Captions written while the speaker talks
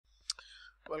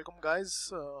Welcome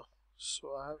guys.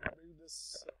 So I have made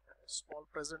this small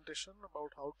presentation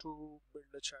about how to build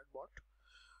a chatbot.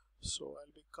 So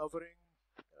I'll be covering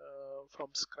from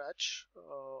scratch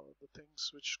the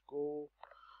things which go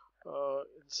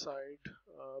inside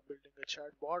building a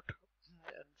chatbot,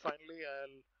 and finally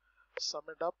I'll sum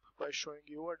it up by showing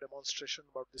you a demonstration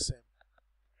about the same.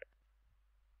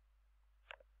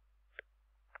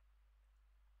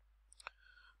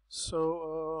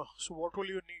 So what will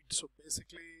you need? So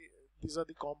basically, these are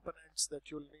the components that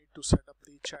you'll need to set up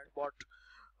the chatbot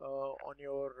on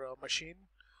your machine.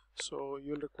 So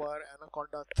you'll require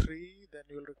Anaconda 3, then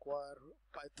you'll require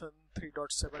Python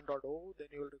 3.7.0, then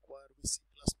you'll require VC++,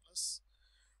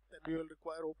 then you'll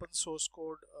require open source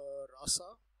code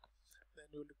Rasa, then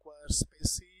you'll require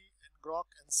Spacey, ngrok,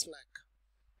 and Slack.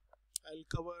 I'll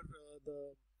cover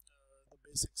the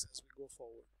basics as we go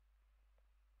forward.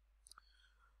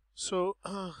 So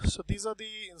these are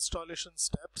the installation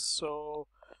steps. So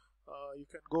you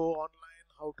can go online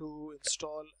how to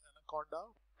install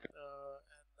Anaconda, and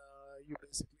you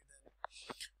basically then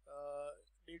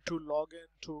need to log in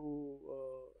to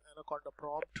Anaconda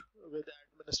prompt with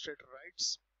administrator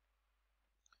rights.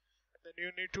 Then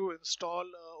you need to install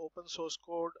open source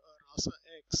code Rasa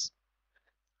X.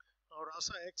 Now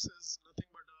Rasa X is nothing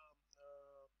but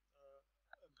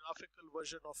a graphical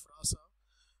version of Rasa,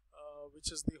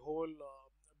 which is the whole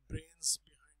brains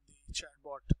behind the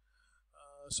chatbot.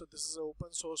 So this is an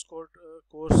open source code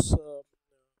course.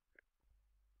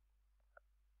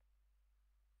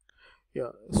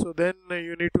 So then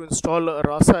you need to install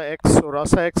Rasa X. So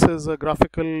Rasa X is a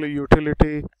graphical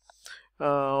utility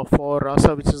for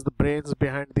Rasa, which is the brains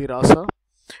behind the Rasa.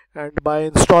 And by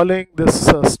installing this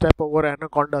step over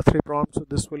Anaconda 3 prompt, so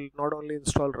this will not only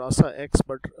install Rasa X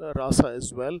but Rasa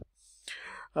as well.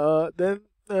 Then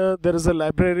there is a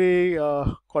library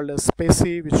called as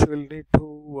Spacey, which you will need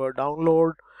to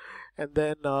download, and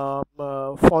then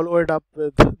follow it up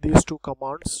with these two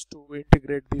commands to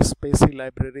integrate the Spacey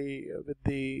library with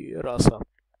the Rasa.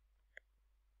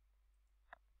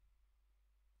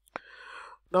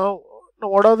 Now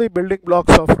what are the building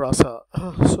blocks of Rasa?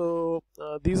 So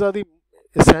these are the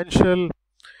essential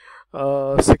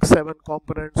 6-7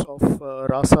 components of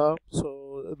Rasa.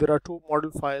 So there are two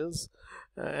model files,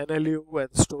 NLU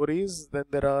and stories. Then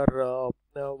there are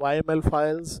YML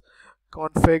files,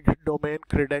 config, domain,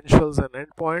 credentials, and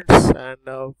endpoints.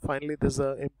 And finally, there's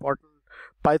an important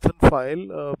Python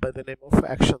file by the name of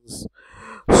actions.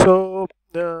 So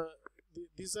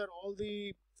these are all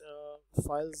the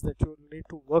files that you need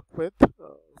to work with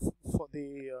for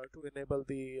the to enable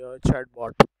the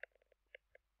chatbot.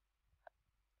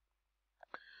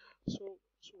 So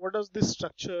what does this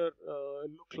structure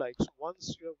look like? So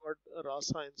once you have got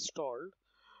Rasa installed,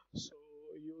 so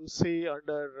you will see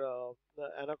under the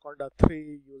Anaconda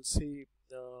 3, you will see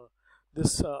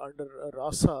this under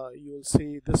Rasa, you will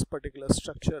see this particular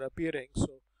structure appearing.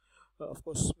 So of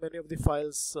course many of the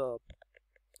files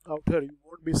out here you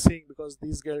won't be seeing because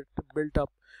these get built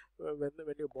up when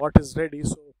your bot is ready.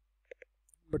 So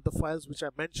but the files which I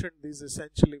mentioned, these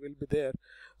essentially will be there.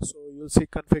 So you'll see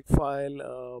config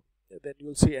file, then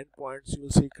you'll see endpoints,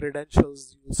 you'll see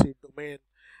credentials, you'll see domain,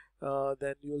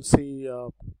 then you'll see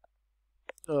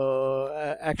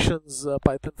actions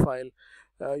Python file,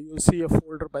 you'll see a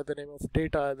folder by the name of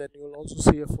data, then you'll also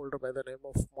see a folder by the name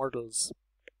of models.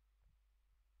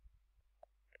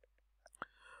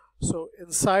 So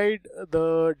inside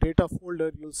the data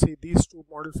folder you'll see these two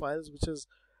model files, which is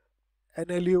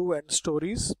NLU and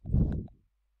stories.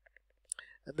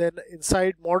 And then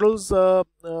inside models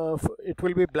it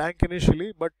will be blank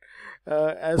initially, but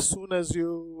as soon as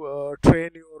you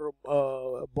train your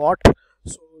bot,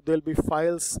 so there'll be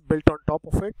files built on top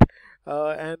of it,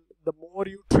 and the more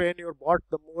you train your bot,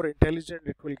 the more intelligent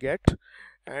it will get,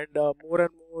 and more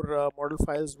and more model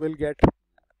files will get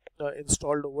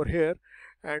installed over here,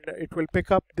 and it will pick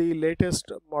up the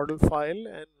latest model file,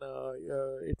 and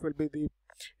it will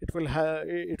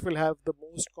have the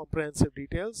most comprehensive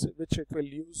details which it will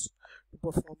use to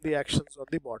perform the actions on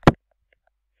the bot.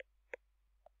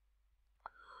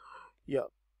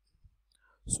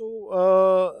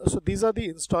 So these are the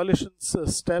installation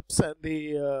steps and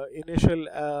the initial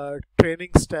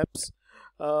training steps.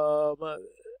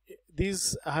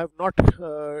 These I have not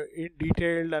in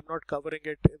detail. I'm not covering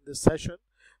it in this session.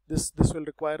 This will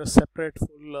require a separate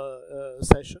full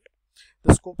session.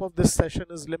 The scope of this session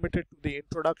is limited to the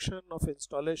introduction of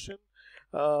installation,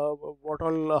 what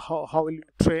all, how will you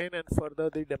train, and further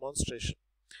the demonstration.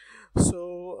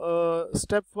 So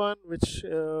step one, which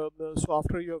so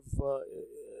after you have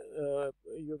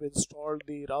you've installed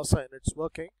the Rasa and it's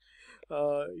working,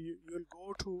 you'll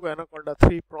go to Anaconda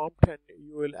 3 prompt and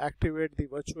you will activate the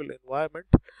virtual environment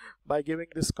by giving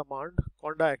this command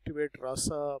conda activate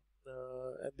Rasa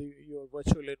and your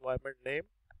virtual environment name.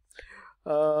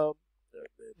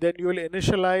 Then you will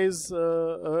initialize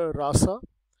Rasa,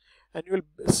 and you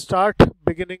will start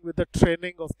beginning with the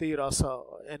training of the Rasa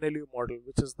NLU model,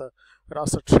 which is the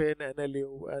Rasa train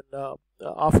NLU. And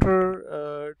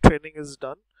after training is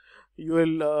done, you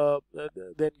will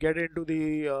then get into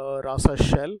the Rasa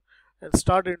shell and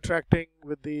start interacting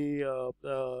with the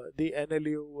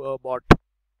NLU bot.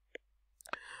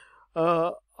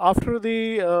 After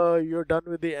you're done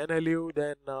with the NLU,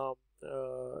 then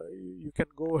you can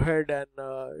go ahead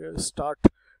and start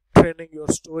training your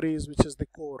stories, which is the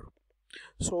core.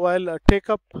 So I'll take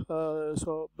up,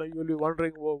 so you'll be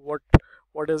wondering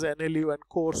what is NLU and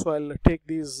core, so I'll take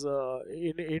these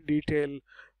in detail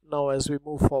now as we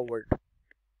move forward.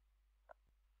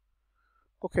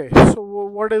 Okay, so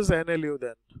what is NLU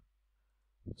then?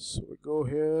 So we go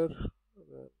here,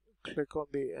 click on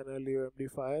the NLU MD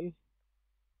file.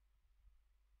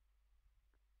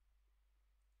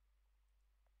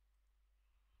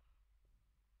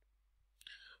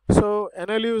 So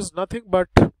NLU is nothing but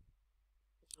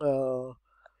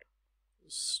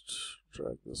just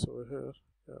drag this over here.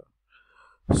 Yeah.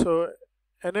 So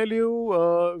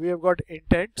NLU, we have got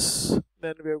intents,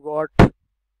 then we've got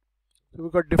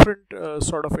different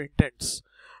sort of intents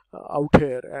out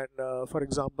here, and for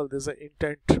example, there's an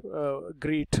intent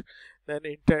greet, then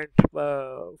intent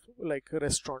like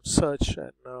restaurant search,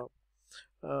 and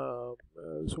so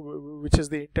which is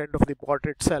the intent of the bot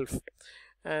itself.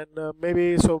 And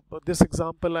maybe, so this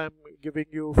example I'm giving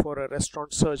you for a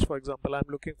restaurant search. For example, I'm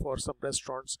looking for some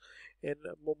restaurants in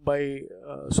Mumbai.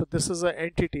 So this is an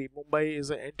entity. Mumbai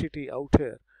is an entity out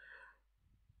here.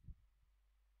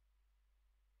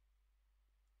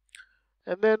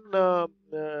 And then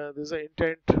there's an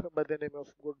intent by the name of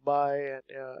goodbye and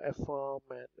affirm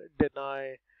and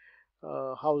deny,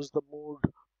 how's the mood.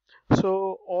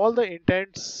 So all the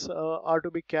intents are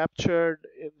to be captured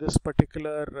in this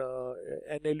particular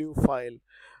NLU file.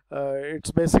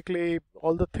 It's basically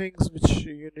all the things which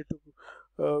you need to,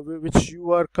 which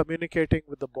you are communicating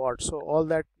with the bot. So all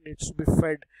that needs to be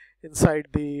fed inside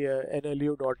the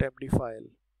NLU.md file.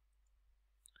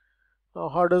 Now,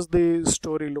 how does the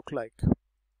story look like?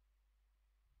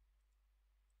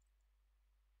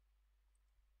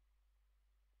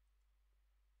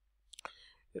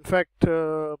 In fact,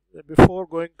 before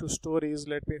going to stories,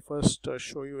 let me first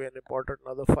show you an important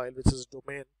other file, which is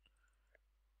domain.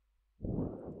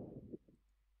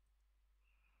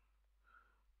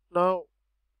 Now,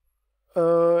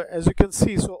 as you can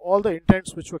see, so all the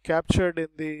intents which were captured in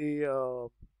the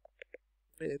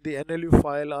NLU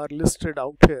file are listed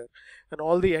out here, and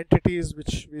all the entities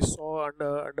which we saw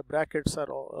under brackets are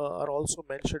also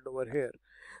mentioned over here.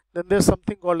 Then there's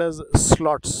something called as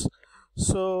slots.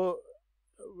 So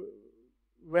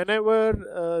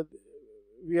whenever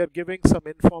we are giving some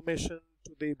information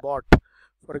to the bot,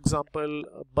 for example,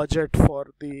 a budget for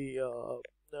the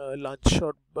lunch,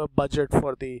 or budget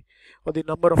for the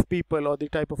number of people, or the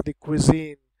type of the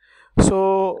cuisine,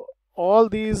 so all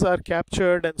these are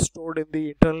captured and stored in the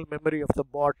internal memory of the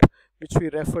bot, which we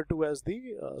refer to as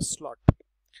the slot.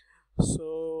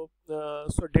 So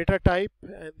so data type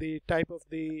and the type of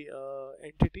the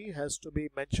entity has to be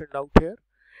mentioned out here.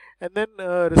 And then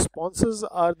responses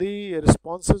are the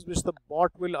responses which the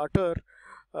bot will utter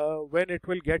when it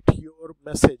will get your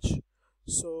message.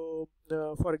 So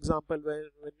for example,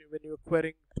 when you're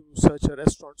querying to search a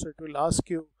restaurant, so it will ask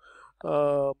you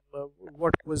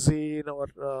what cuisine, or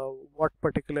what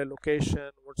particular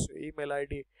location, what's your email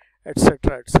ID,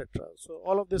 etc., etc. So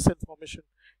all of this information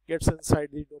gets inside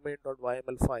the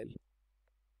domain.yml file.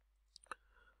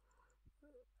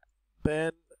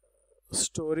 Then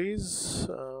stories.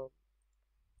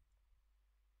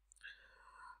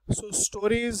 So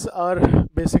stories are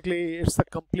basically, it's a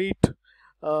complete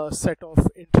set of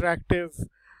interactive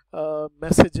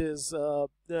messages.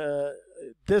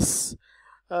 This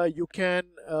you can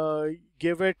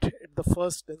give it in the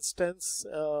first instance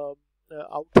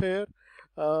out here.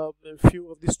 A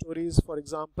few of the stories, for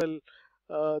example,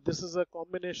 this is a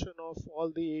combination of all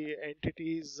the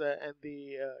entities and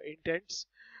the intents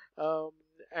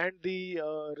and the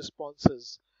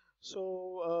responses.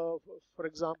 So for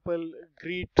example,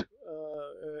 greet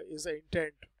is an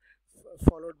intent,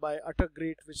 followed by utter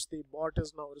greet, which the bot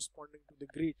is now responding to the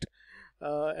greet,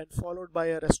 and followed by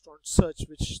a restaurant search,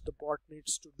 which the bot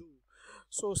needs to do.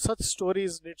 So such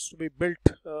stories needs to be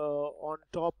built on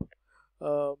top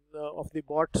of the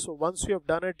bot. So once you have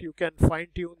done it, you can fine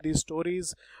tune these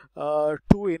stories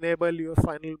to enable your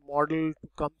final model to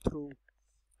come through.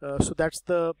 So that's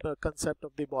the concept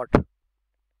of the bot.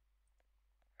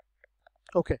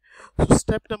 Okay, so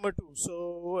step number 2.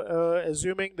 So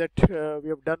assuming that we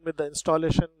have done with the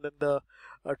installation and the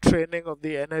training of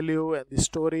the NLU and the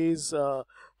stories, now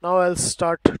I'll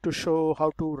start to show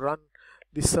how to run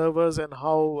the servers and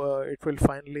how it will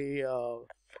finally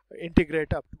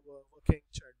integrate up to a working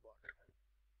chatbot.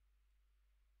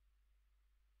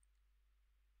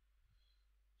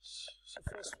 So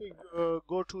first we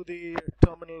go to the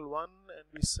terminal 1 and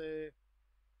we say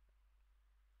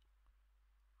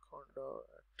conda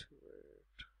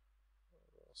activate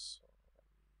Rasa.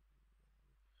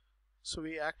 So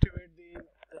we activate the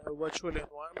virtual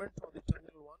environment on the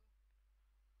terminal 1.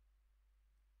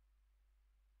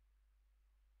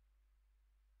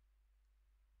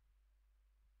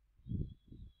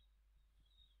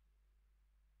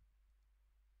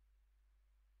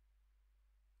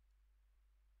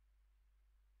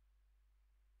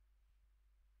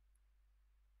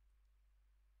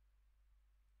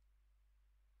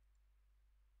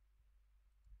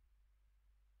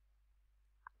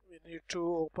 We need to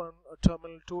open a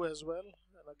terminal 2 as well,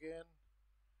 and again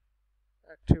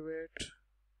activate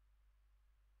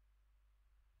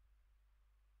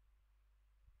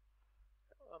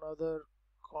another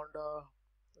conda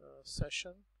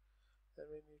session. Then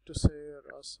we need to say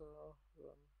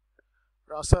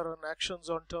Rasa run actions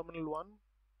on terminal 1.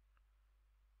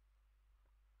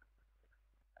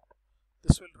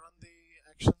 This will run the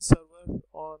action server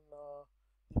on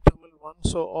the terminal 1.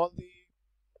 So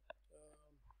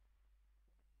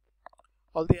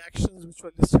all the actions which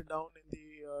were listed down in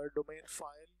the domain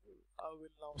file will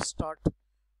now start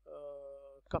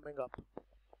coming up.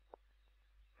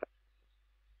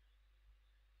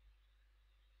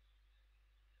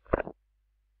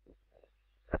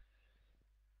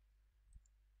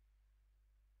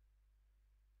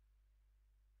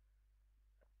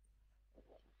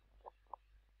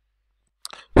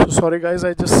 So sorry guys,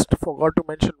 I just forgot to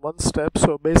mention one step.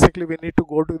 So basically we need to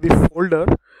go to the folder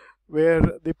where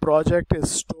the project is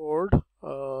stored.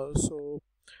 So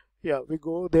yeah, we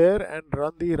go there and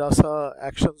run the Rasa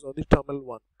actions on the terminal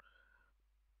 1.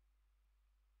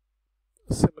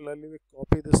 Similarly, we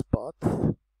copy this path.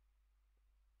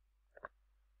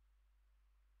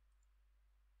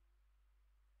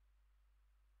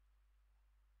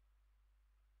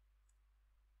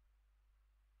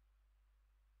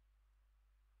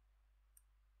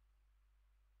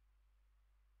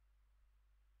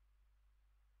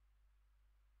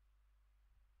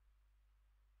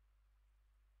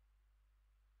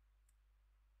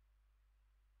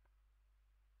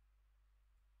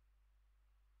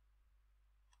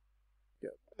 Yeah.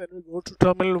 Then we go to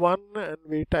terminal 1 and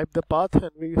we type the path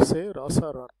and we say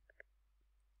Rasa run.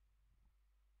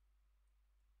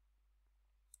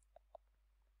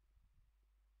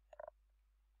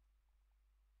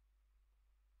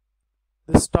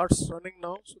 This starts running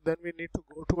now, so then we need to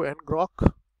go to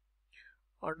ngrok.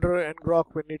 Under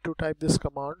ngrok we need to type this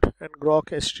command,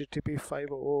 ngrok http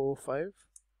 5005.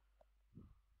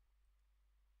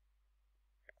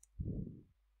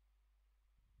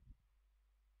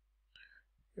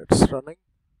 It's running.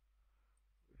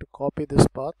 To copy this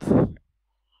path.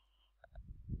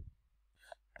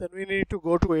 Then we need to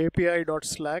go to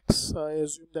api.slacks. I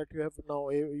assume that you have now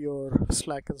your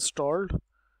Slack installed.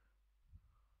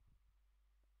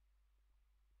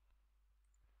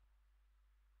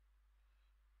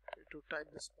 To type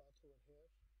this path over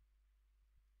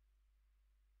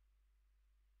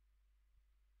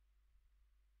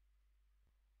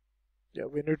here. Yeah,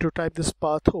 we need to type this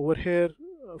path over here,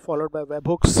 followed by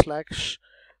webhooks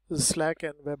 /slack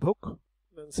and webhook.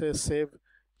 Then say save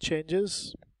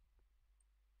changes.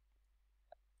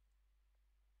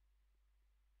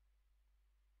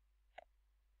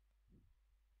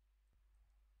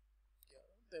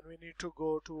 Then we need to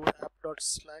go to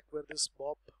app.slack where this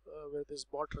bot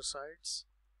resides.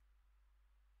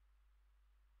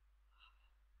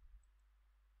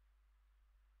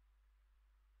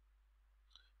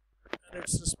 And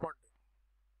it's responding.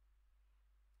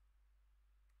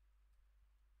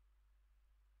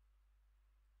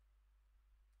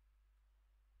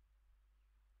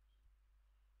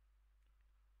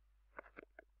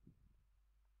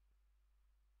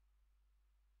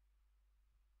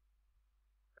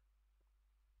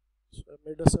 So I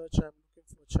made a search. I'm looking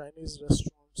for Chinese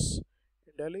restaurants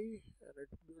in Delhi, and it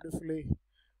beautifully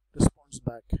responds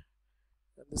back.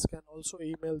 And this can also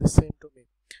email the same to me.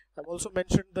 I've also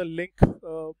mentioned the link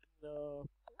for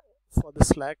the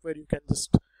Slack where you can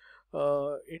just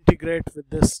integrate with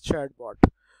this chatbot.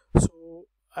 So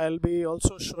I'll be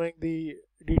also showing the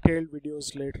detailed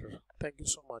videos later. Thank you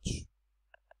so much.